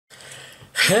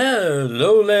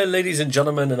Hello there, ladies and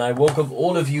gentlemen, and I welcome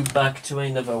all of you back to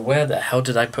another... Where the hell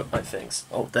did I put my things?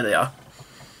 Oh, there they are.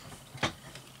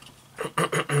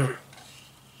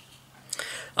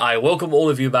 I welcome all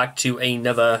of you back to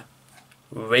another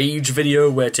Rage video,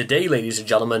 where today, ladies and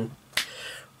gentlemen,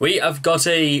 we have got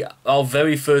our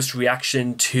very first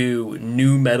reaction to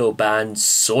nu metal band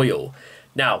Soil.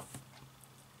 Now,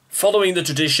 following the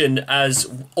tradition, as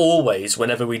always,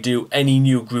 whenever we do any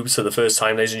new groups for the first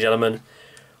time, ladies and gentlemen,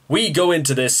 we go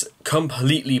into this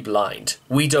completely blind.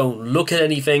 We don't look at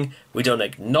anything, we don't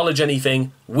acknowledge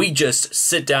anything, we just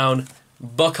sit down,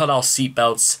 buckle our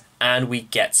seatbelts, and we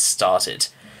get started.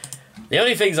 The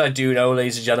only things I do know,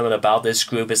 ladies and gentlemen, about this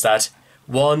group is that,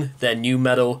 one, they're nu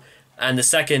metal, and the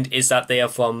second is that they are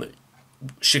from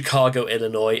Chicago,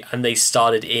 Illinois, and they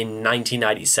started in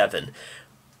 1997.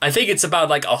 I think it's about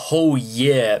like a whole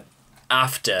year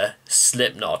after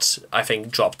Slipknot, I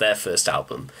think, dropped their first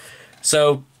album.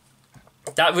 So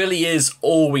that really is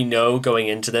all we know going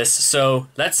into this. So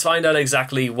let's find out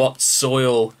exactly what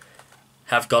Soil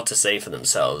have got to say for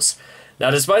themselves. Now,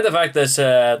 despite the fact that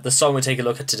the song we're taking a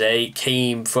look at today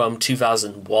came from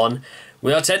 2001,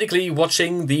 we are technically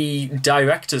watching the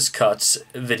director's cut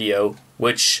video,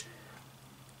 which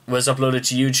was uploaded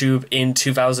to YouTube in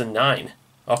 2009,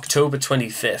 October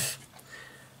 25th.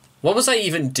 What was I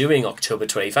even doing October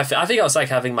 25th? I think I was like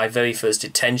having my very first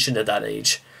detention at that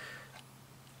age.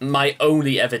 My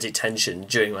only ever detention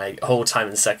during my whole time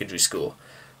in secondary school.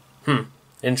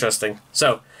 Interesting.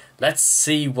 So, let's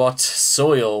see what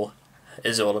Soil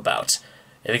is all about.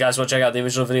 If you guys want to check out the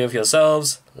original video for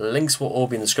yourselves, links will all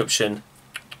be in the description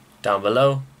down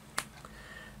below.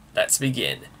 Let's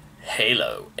begin.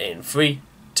 Halo in 3,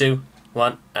 2,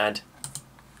 1, and...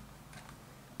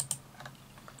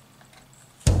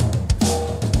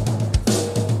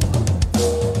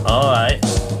 Alright.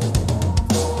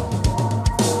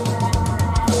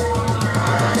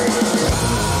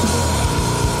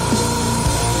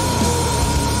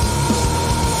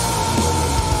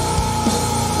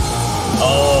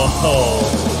 Oh.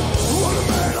 What a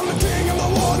man, I'm the king, I'm the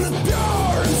one that's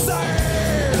pure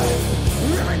inside.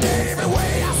 Every day, every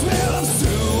way, I smell of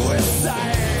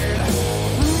suicide.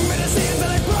 Medicines that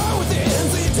I grow within,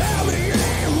 so you tell me it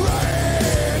ain't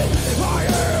right. I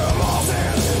am all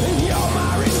sin, and you're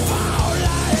my reason for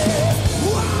life.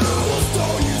 I will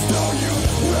stone you,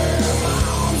 wrap my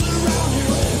arms around you.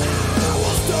 I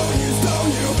will stone you,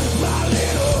 my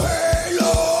little halo.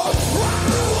 I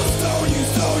will stone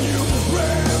you,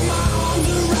 wrap my arms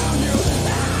around you.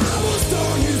 I will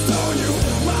stone you,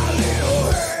 my little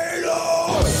halo.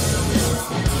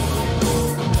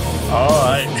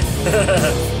 Alright.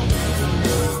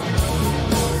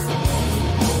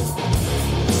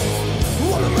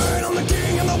 What a man, I'm the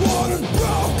king, I'm the one that's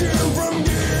broken from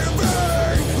giving.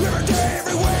 Every day,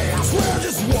 every way, I swear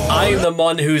just one. I'm the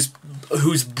one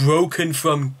who's broken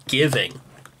from giving.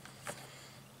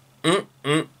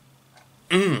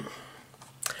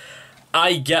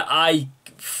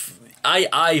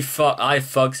 I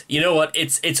fucked. You know what?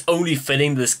 It's only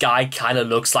fitting this guy kind of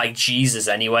looks like Jesus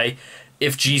anyway.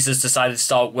 If Jesus decided to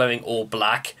start wearing all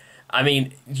black, I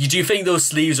mean, do you think those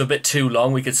sleeves are a bit too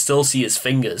long? We could still see his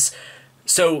fingers.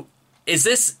 So, is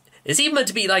this meant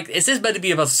to be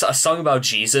a song about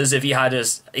Jesus? If he had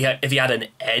an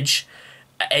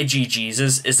edgy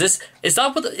Jesus, is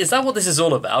that what this is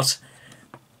all about?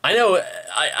 I know,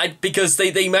 because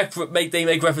they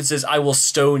make references. I will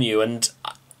stone you, and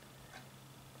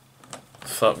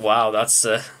wow, that's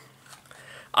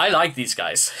I like these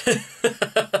guys.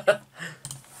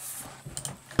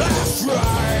 That's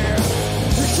right.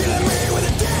 You're killing me with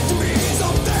a death to me,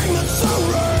 something that's so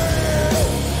right.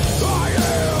 I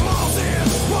am all sin,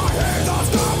 my hands are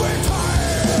start with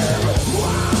time.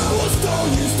 I will stone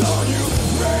you,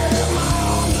 wrap my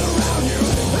arms around you.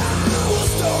 I will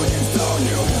stone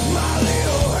you, my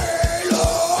little halo.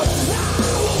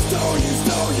 I will stone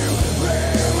you,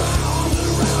 wrap my arms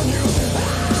around you.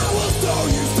 I will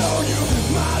stone you,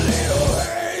 my little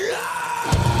halo.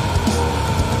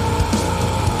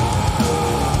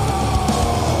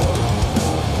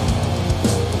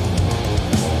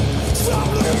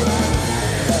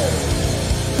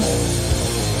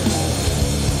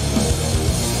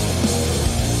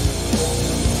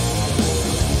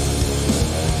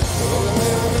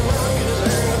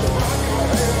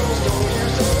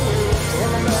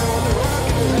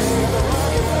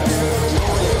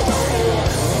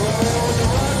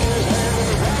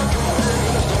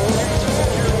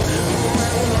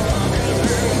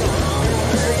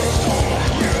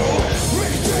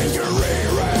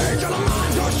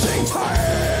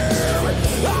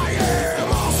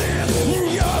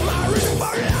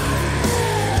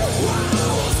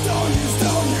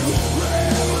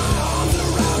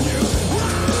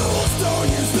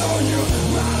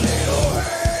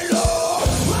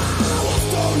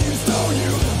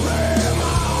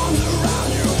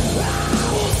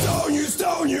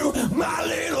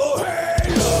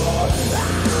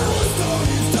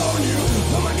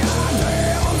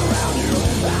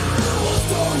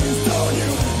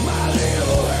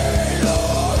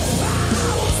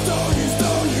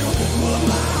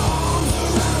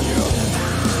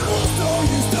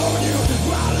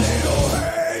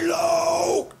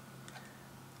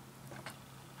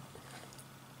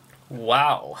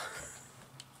 Wow.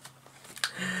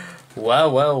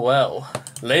 Well.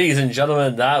 Ladies and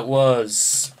gentlemen, that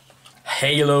was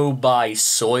Halo by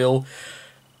Soil.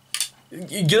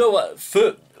 You know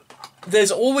what? There's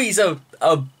always a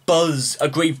buzz, a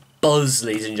great buzz,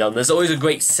 ladies and gentlemen. There's always a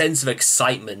great sense of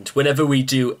excitement whenever we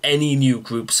do any new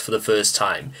groups for the first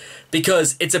time.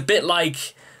 Because it's a bit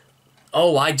like,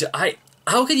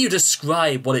 how can you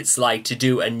describe what it's like to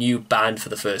do a new band for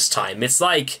the first time? It's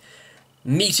like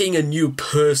meeting a new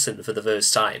person for the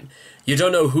first time. You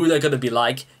don't know who they're going to be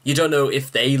like. You don't know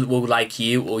if they will like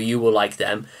you or you will like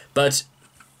them. But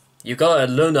you got to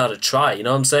learn how to try, you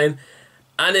know what I'm saying?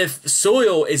 And if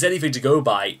Soil is anything to go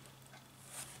by,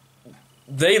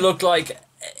 they look like...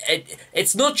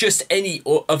 It's not just any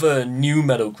other new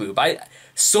metal group.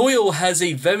 Soil has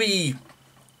a very...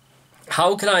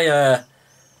 How can I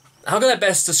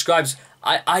best describe...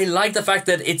 I like the fact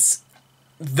that it's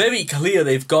very clear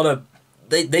they've got a...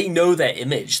 They know their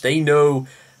image. They know...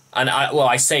 And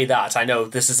I say that. I know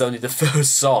this is only the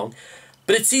first song.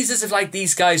 But it seems as if, like,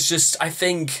 these guys just... I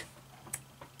think...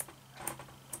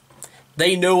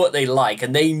 They know what they like,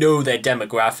 and they know their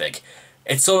demographic.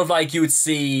 It's sort of like you would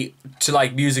see to,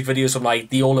 like, music videos from, like,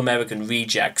 the All American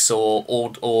Rejects or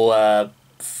what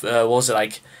was it,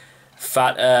 like,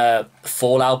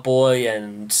 Fallout Boy,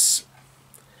 and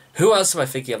who else am I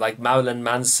thinking of? Like Marilyn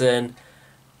Manson,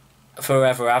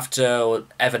 Forever After, or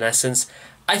Evanescence.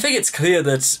 I think it's clear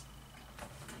that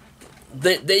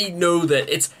they know that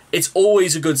it's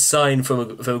always a good sign from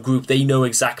a group. They know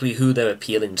exactly who they're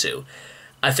appealing to.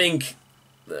 I think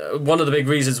one of the big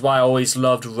reasons why I always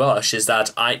loved Rush is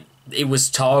that it was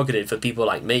targeted for people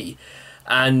like me.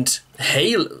 And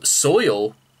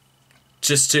Soil,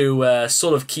 just to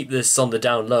sort of keep this on the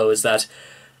down low, is that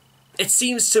it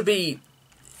seems to be...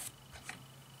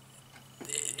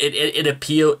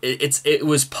 It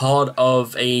was part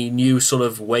of a new sort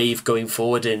of wave going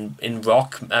forward in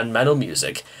rock and metal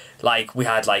music. Like, we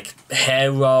had, like,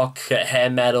 hair rock, hair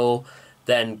metal,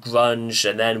 then grunge,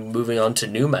 and then moving on to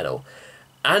new metal.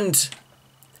 And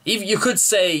you could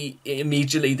say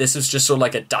immediately this is just sort of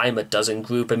like a dime a dozen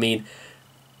group. I mean,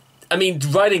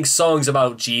 writing songs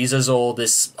about Jesus or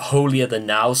this holier than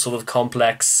now sort of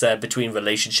complex between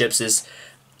relationships is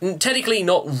technically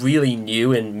not really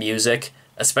new in music,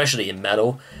 especially in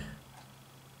metal.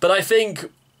 But I think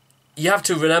you have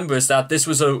to remember is that this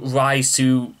was a rise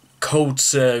to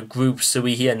cult groups that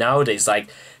we hear nowadays, like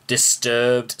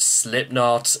Disturbed,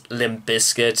 Slipknot, Limp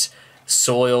Bizkit,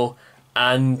 Soil,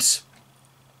 and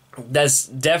there's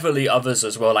definitely others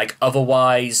as well, like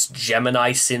Otherwise,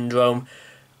 Gemini Syndrome.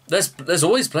 There's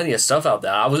always plenty of stuff out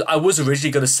there. I was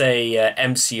originally going to say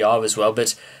MCR as well,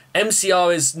 but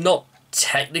MCR is not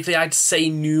technically, I'd say,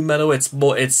 new metal. It's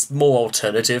more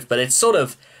alternative, but it's sort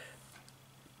of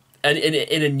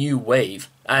in a new wave.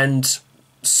 And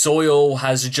Soil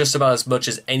has just about as much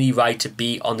as any right to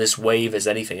be on this wave as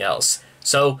anything else.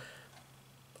 So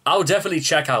I'll definitely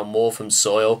check out more from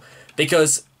Soil,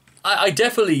 because I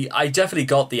definitely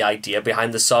got the idea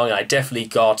behind the song. I definitely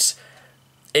got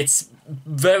its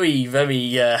very,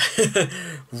 very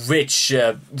rich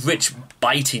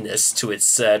bitiness to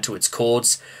its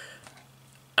chords,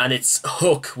 and its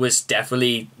hook was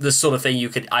definitely the sort of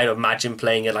thing I'd imagine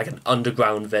playing at like an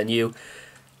underground venue.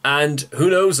 And who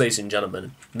knows, ladies and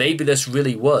gentlemen, maybe this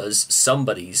really was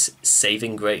somebody's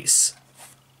saving grace.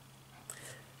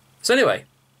 So anyway,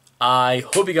 I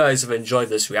hope you guys have enjoyed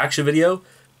this reaction video.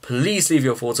 Please leave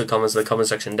your thoughts and comments in the comment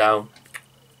section down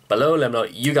below. Let me know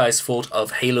what you guys thought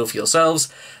of Halo for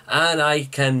yourselves. And I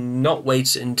cannot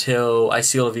wait until I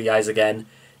see all of you guys again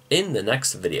in the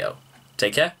next video.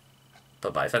 Take care.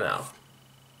 Bye-bye for now.